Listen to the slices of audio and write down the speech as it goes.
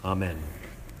Amen.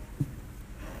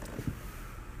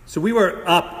 So we were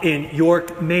up in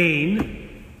York,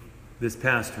 Maine this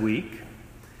past week,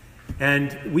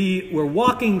 and we were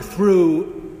walking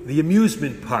through the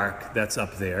amusement park that's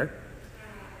up there,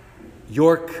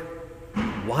 York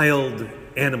Wild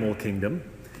Animal Kingdom.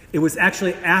 It was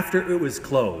actually after it was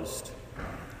closed.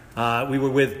 We were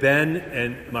with Ben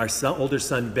and our older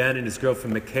son Ben and his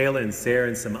girlfriend Michaela and Sarah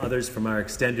and some others from our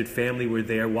extended family were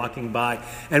there walking by,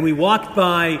 and we walked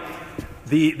by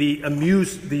the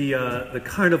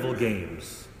carnival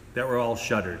games that were all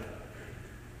shuttered.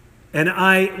 And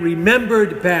I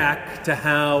remembered back to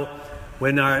how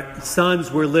when our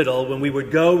sons were little, when we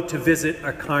would go to visit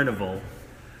our carnival,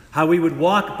 how we would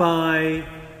walk by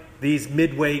these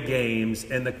midway games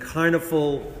and the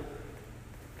carnival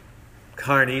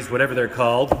carnies, whatever they're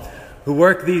called, who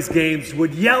work these games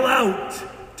would yell out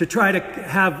to try to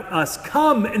have us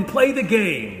come and play the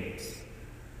games.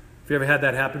 Have you ever had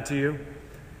that happen to you?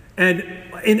 And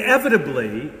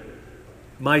inevitably,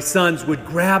 my sons would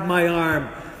grab my arm,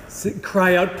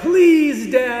 cry out,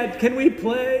 "Please, Dad, can we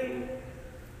play?"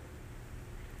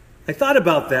 I thought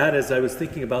about that as I was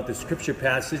thinking about the scripture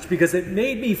passage because it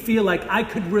made me feel like I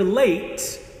could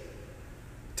relate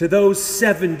to those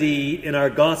 70 in our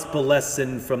gospel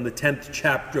lesson from the 10th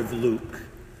chapter of Luke,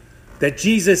 that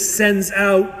Jesus sends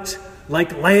out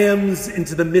like lambs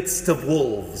into the midst of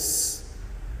wolves.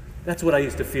 That's what I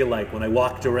used to feel like when I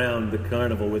walked around the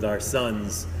carnival with our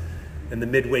sons, and the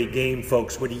midway game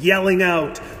folks were yelling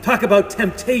out, talk about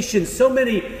temptation, so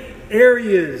many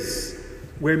areas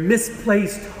where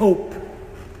misplaced hope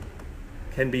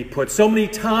can be put. So many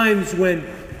times when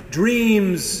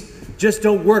dreams just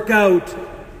don't work out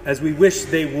as we wish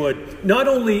they would, not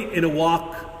only in a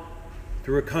walk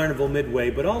through a carnival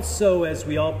midway, but also, as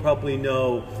we all probably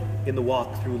know, in the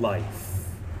walk through life.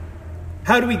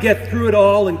 How do we get through it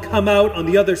all and come out on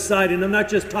the other side? And I'm not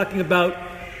just talking about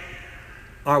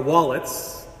our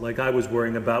wallets, like I was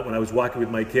worrying about when I was walking with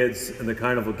my kids in the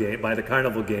carnival by the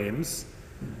carnival games,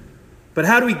 but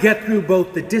how do we get through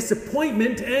both the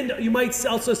disappointment and, you might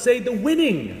also say, the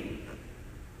winning,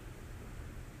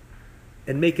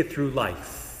 and make it through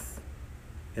life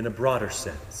in a broader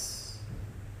sense?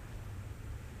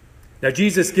 Now,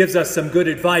 Jesus gives us some good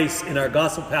advice in our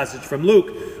gospel passage from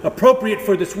Luke, appropriate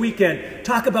for this weekend.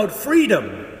 Talk about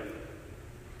freedom.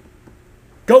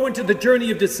 Go into the journey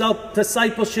of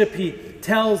discipleship, he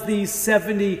tells these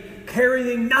 70,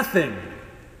 carrying nothing.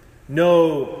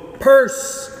 No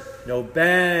purse, no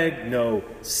bag, no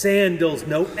sandals,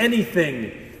 no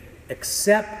anything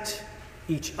except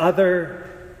each other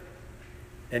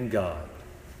and God.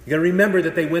 You got to remember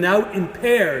that they went out in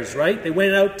pairs, right? They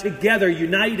went out together,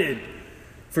 united,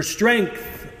 for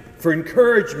strength, for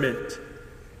encouragement,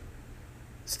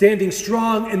 standing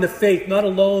strong in the faith, not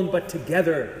alone, but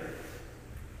together.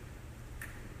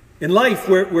 In life,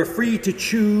 we're free to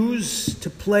choose to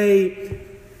play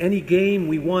any game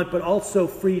we want, but also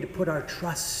free to put our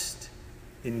trust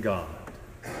in God.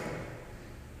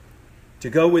 To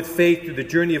go with faith through the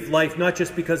journey of life, not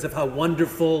just because of how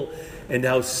wonderful and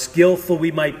how skillful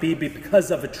we might be, but because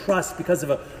of a trust, because of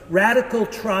a radical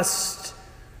trust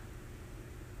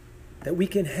that we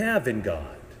can have in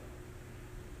God.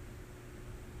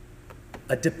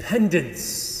 A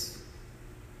dependence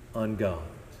on God.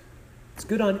 It's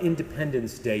good on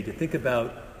Independence Day to think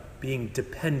about being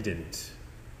dependent.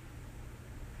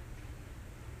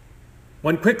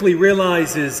 One quickly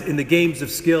realizes in the games of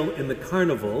skill in the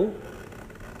carnival,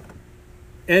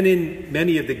 and in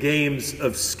many of the games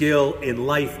of skill in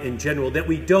life in general, that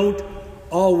we don't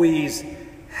always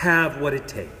have what it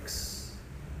takes.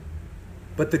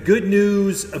 But the good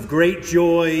news of great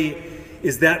joy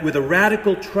is that with a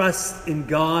radical trust in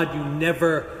God, you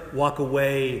never walk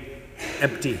away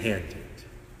empty-handed.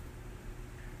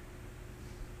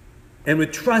 And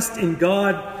with trust in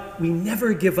God, we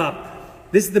never give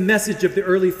up. This is the message of the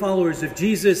early followers of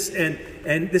Jesus,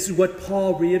 and this is what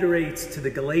Paul reiterates to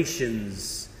the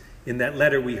Galatians in that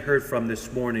letter we heard from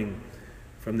this morning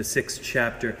from the 6th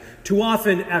chapter. Too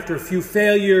often, after a few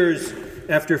failures,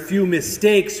 after a few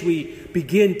mistakes, we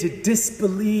begin to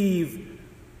disbelieve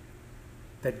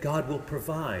that God will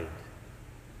provide.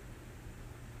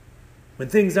 When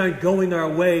things aren't going our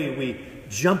way, we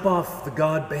jump off the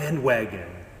God bandwagon.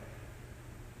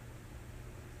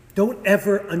 Don't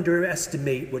ever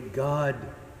underestimate what God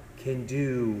can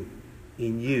do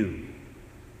in you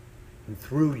and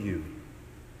through you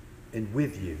and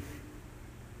with you.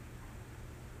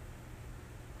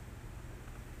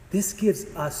 This gives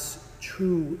us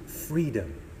true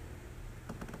freedom.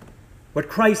 What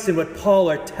Christ and what Paul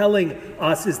are telling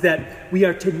us is that we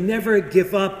are to never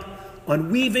give up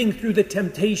on weaving through the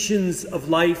temptations of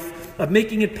life, of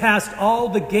making it past all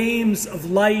the games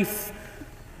of life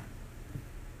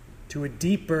to a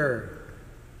deeper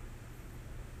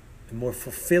and more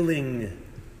fulfilling,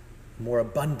 more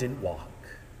abundant walk.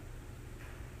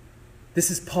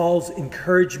 This is Paul's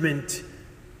encouragement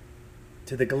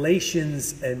to the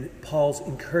Galatians and Paul's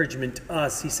encouragement to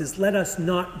us. He says, let us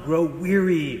not grow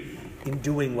weary in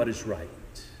doing what is right.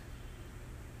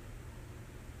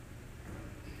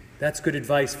 That's good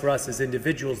advice for us as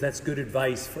individuals. That's good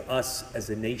advice for us as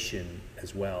a nation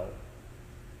as well.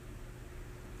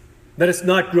 Let us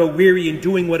not grow weary in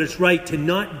doing what is right, to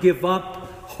not give up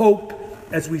hope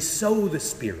as we sow the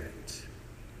Spirit.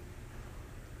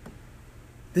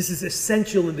 This is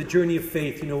essential in the journey of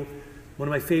faith. You know, one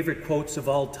of my favorite quotes of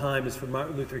all time is from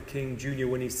Martin Luther King Jr.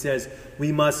 when he says,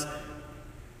 we must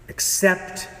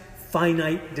accept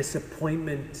finite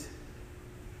disappointment,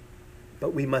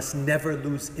 but we must never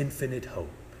lose infinite hope.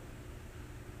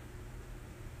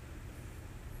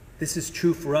 This is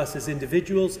true for us as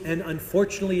individuals, and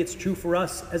unfortunately it's true for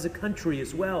us as a country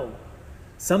as well.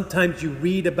 Sometimes you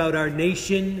read about our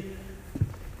nation,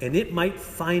 and it might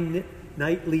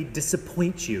finitely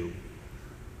disappoint you.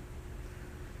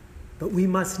 But we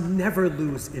must never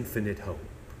lose infinite hope.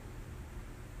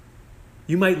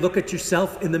 You might look at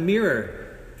yourself in the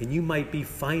mirror, and you might be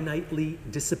finitely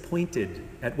disappointed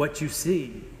at what you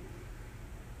see.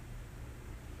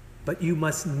 But you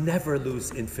must never lose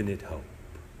infinite hope.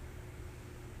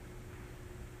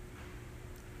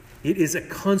 It is a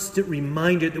constant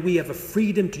reminder that we have a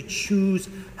freedom to choose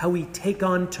how we take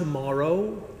on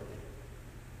tomorrow,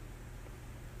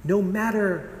 no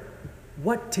matter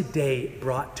what today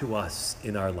brought to us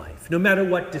in our life, no matter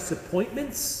what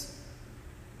disappointments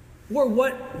or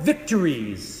what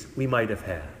victories we might have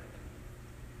had.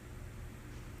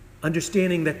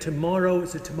 Understanding that tomorrow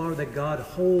is a tomorrow that God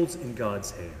holds in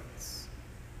God's hands.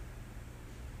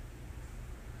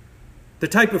 The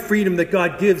type of freedom that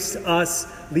God gives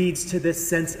us leads to this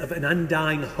sense of an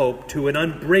undying hope, to an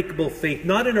unbreakable faith,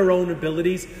 not in our own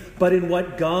abilities, but in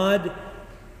what God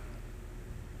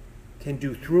can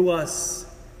do through us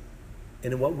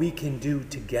and in what we can do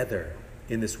together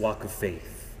in this walk of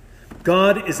faith.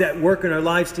 God is at work in our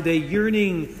lives today,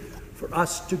 yearning for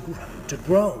us to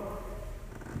grow.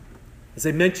 As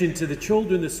I mentioned to the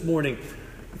children this morning,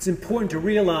 it's important to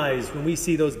realize when we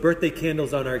see those birthday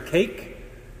candles on our cake,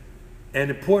 and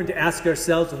important to ask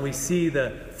ourselves when we see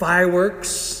the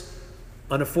fireworks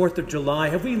on the 4th of July,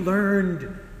 have we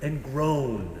learned and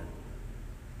grown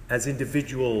as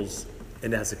individuals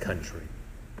and as a country?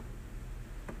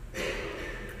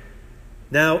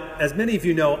 Now, as many of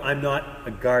you know, I'm not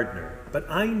a gardener, but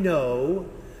I know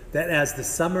that as the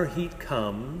summer heat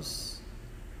comes,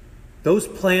 those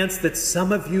plants that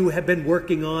some of you have been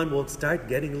working on will start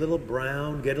getting a little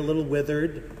brown, get a little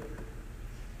withered.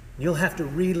 You'll have to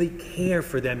really care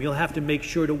for them. You'll have to make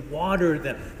sure to water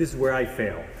them. This is where I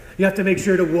fail. You have to make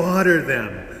sure to water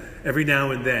them every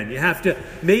now and then. You have to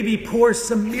maybe pour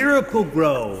some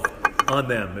Miracle-Gro on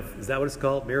them. Is that what it's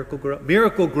called? Miracle-Gro?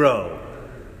 Miracle-Gro.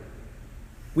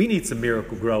 We need some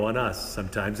Miracle-Gro on us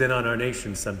sometimes and on our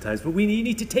nation sometimes, but we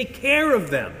need to take care of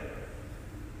them.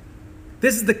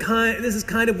 This is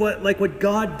kind of what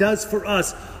God does for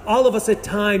us. All of us at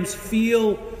times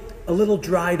feel a little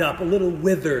dried up, a little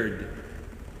withered.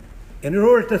 And in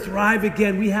order to thrive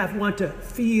again, we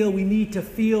need to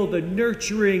feel the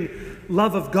nurturing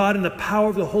love of God and the power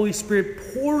of the Holy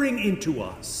Spirit pouring into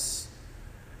us,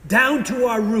 down to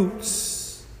our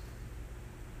roots.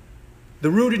 The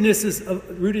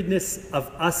rootedness of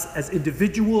us as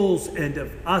individuals and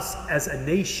of us as a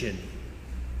nation.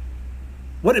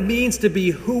 What it means to be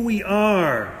who we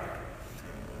are.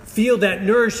 Feel that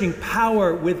nourishing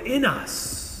power within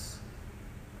us.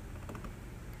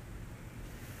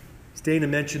 As Dana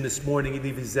mentioned this morning,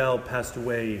 Elie Wiesel passed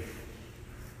away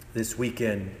this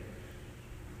weekend.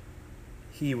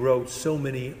 He wrote so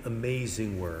many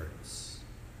amazing words.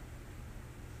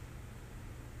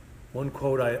 One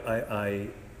quote I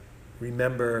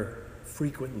remember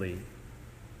frequently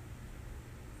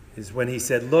is when he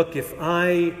said, "Look, if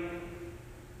I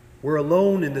were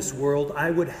alone in this world,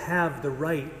 I would have the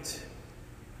right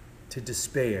to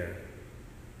despair,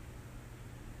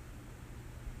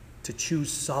 to choose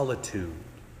solitude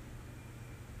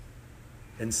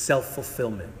and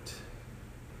self-fulfillment."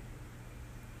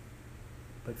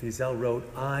 But Wiesel wrote,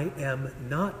 "I am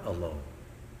not alone.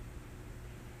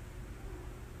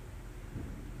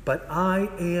 But I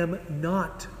am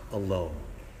not alone."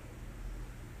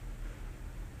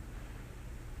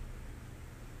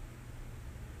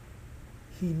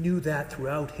 He knew that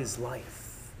throughout his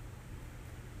life.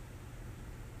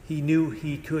 He knew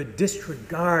he could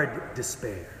disregard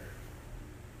despair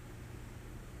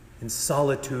and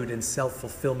solitude and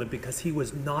self-fulfillment because he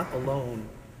was not alone.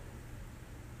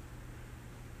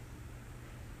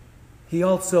 He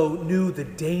also knew the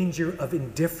danger of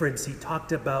indifference. He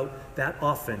talked about that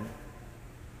often.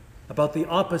 About the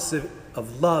opposite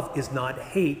of love is not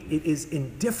hate, it is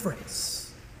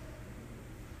indifference.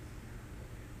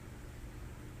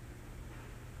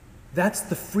 That's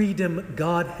the freedom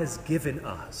God has given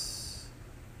us,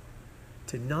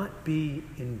 to not be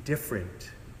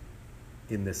indifferent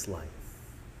in this life.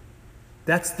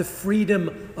 That's the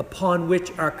freedom upon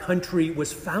which our country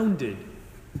was founded.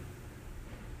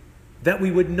 That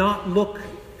we would not look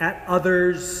at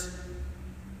others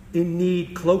in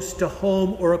need close to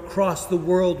home or across the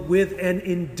world with an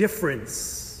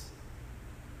indifference.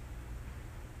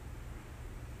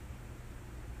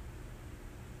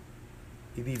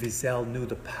 Elie Wiesel knew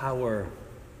the power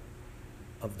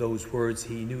of those words.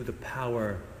 He knew the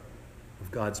power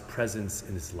of God's presence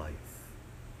in his life.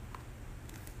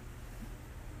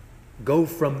 Go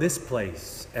from this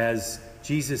place, as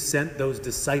Jesus sent those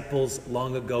disciples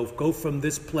long ago. Go from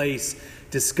this place,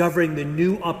 discovering the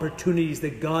new opportunities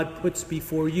that God puts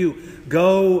before you.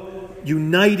 Go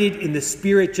united in the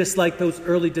Spirit, just like those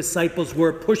early disciples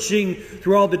were, pushing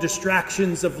through all the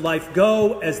distractions of life.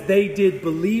 Go as they did,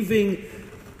 believing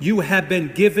you have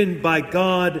been given by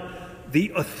God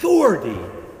the authority,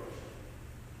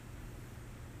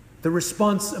 the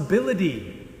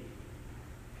responsibility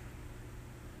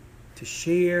to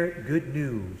share good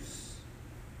news,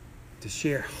 to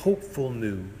share hopeful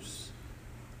news,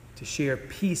 to share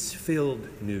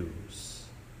peace-filled news.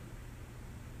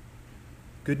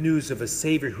 Good news of a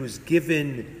Savior who's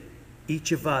given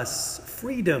each of us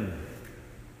freedom.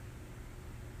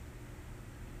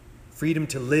 Freedom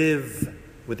to live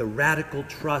with a radical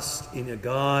trust in a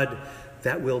God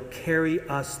that will carry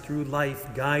us through life,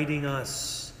 guiding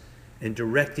us and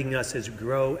directing us as we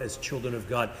grow as children of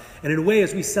God. And in a way,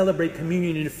 as we celebrate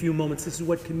communion in a few moments, this is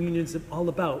what communion is all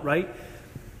about, right?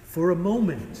 For a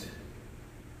moment,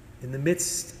 in the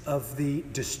midst of the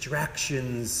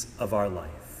distractions of our life,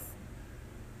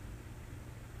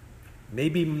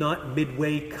 maybe not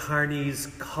midway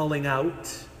carnies calling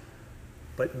out,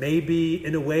 but maybe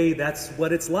in a way that's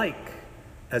what it's like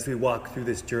as we walk through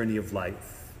this journey of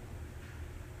life.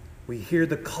 We hear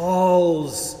the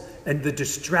calls and the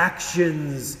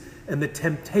distractions and the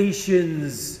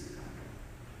temptations.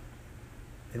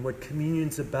 And what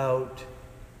communion's about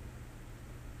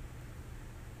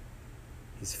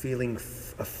is feeling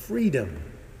a freedom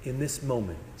in this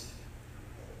moment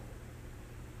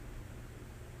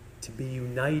to be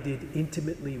united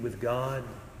intimately with God,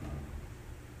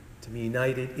 to be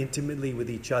united intimately with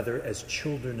each other as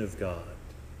children of God.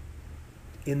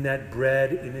 In that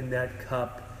bread and in that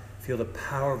cup, feel the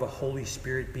power of the Holy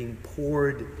Spirit being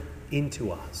poured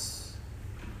into us.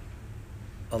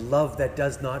 A love that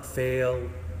does not fail,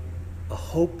 a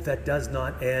hope that does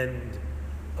not end,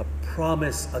 a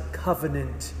promise, a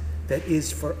covenant that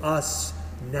is for us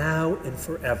now and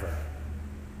forever.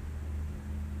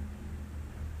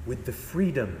 With the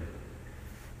freedom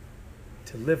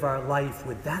to live our life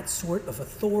with that sort of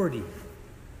authority,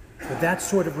 with that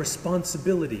sort of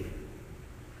responsibility,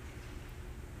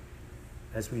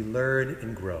 as we learn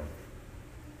and grow.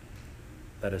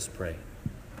 Let us pray.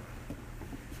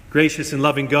 Gracious and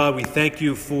loving God, we thank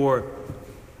you for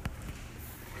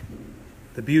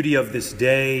the beauty of this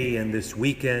day and this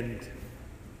weekend.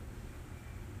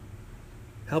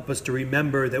 Help us to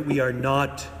remember that we are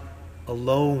not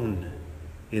alone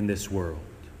in this world.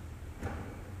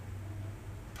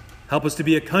 Help us to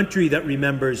be a country that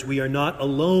remembers we are not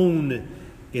alone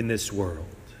in this world.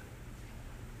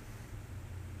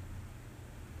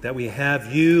 That we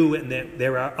have you and that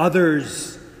there are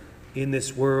others in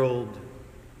this world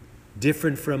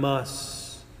different from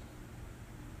us,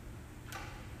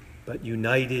 but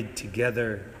united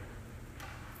together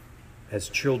as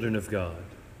children of God.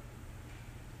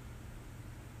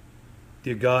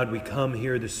 Dear God, we come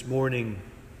here this morning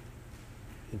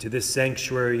into this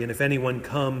sanctuary, and if anyone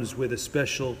comes with a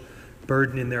special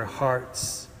burden in their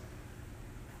hearts,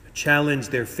 a challenge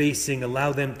they're facing,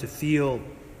 allow them to feel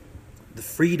the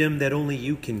freedom that only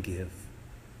you can give,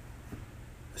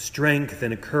 strength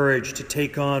and a courage to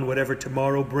take on whatever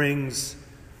tomorrow brings,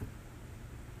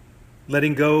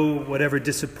 letting go whatever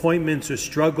disappointments or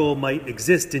struggle might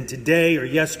exist in today or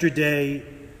yesterday,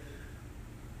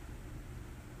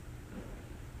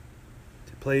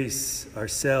 to place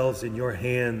ourselves in your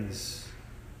hands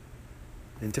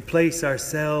and to place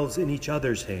ourselves in each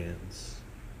other's hands.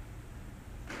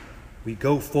 We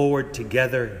go forward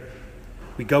together,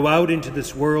 We go out into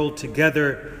this world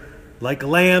together like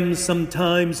lambs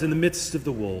sometimes in the midst of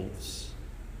the wolves.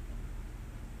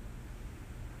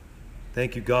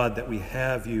 Thank you, God, that we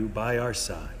have you by our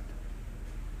side.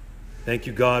 Thank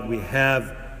you, God, we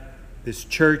have this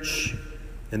church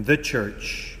and the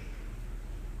church,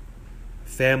 a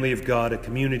family of God, a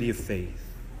community of faith,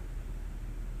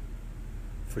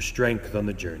 for strength on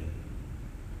the journey.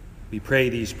 We pray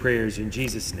these prayers in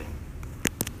Jesus' name.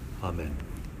 Amen.